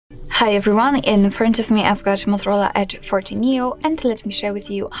Hi everyone, in front of me I've got Motorola Edge 40 Neo and let me share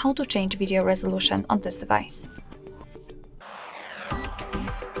with you how to change video resolution on this device.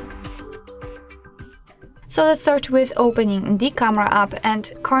 So let's start with opening the camera app,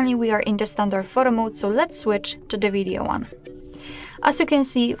 and currently we are in the standard photo mode, so let's switch to the video one. As you can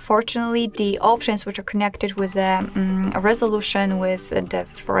see, fortunately, the options which are connected with the resolution, with the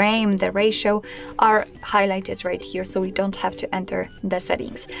frame, the ratio, are highlighted right here, so we don't have to enter the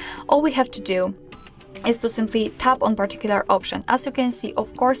settings. All we have to do is to simply tap on particular option. As you can see,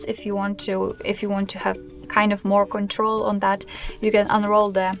 of course, if you want to have kind of more control on that, you can unroll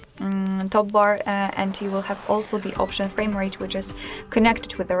the top bar and you will have also the option frame rate, which is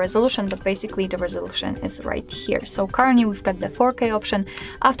connected with the resolution, but basically the resolution is right here. So currently we've got the 4K option.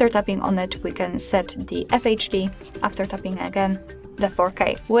 After tapping on it, we can set the FHD. After tapping again, the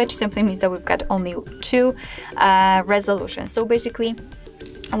 4K, which simply means that we've got only two resolutions. So basically,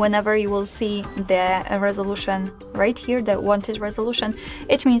 whenever you will see the resolution right here, the wanted resolution,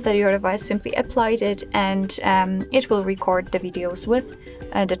 it means that your device simply applied it, and it will record the videos with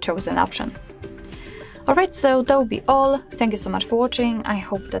the chosen option. Alright, so that will be all. Thank you so much for watching. I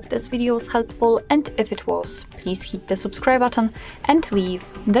hope that this video was helpful, and if it was, please hit the subscribe button and leave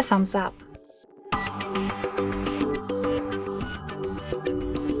the thumbs up.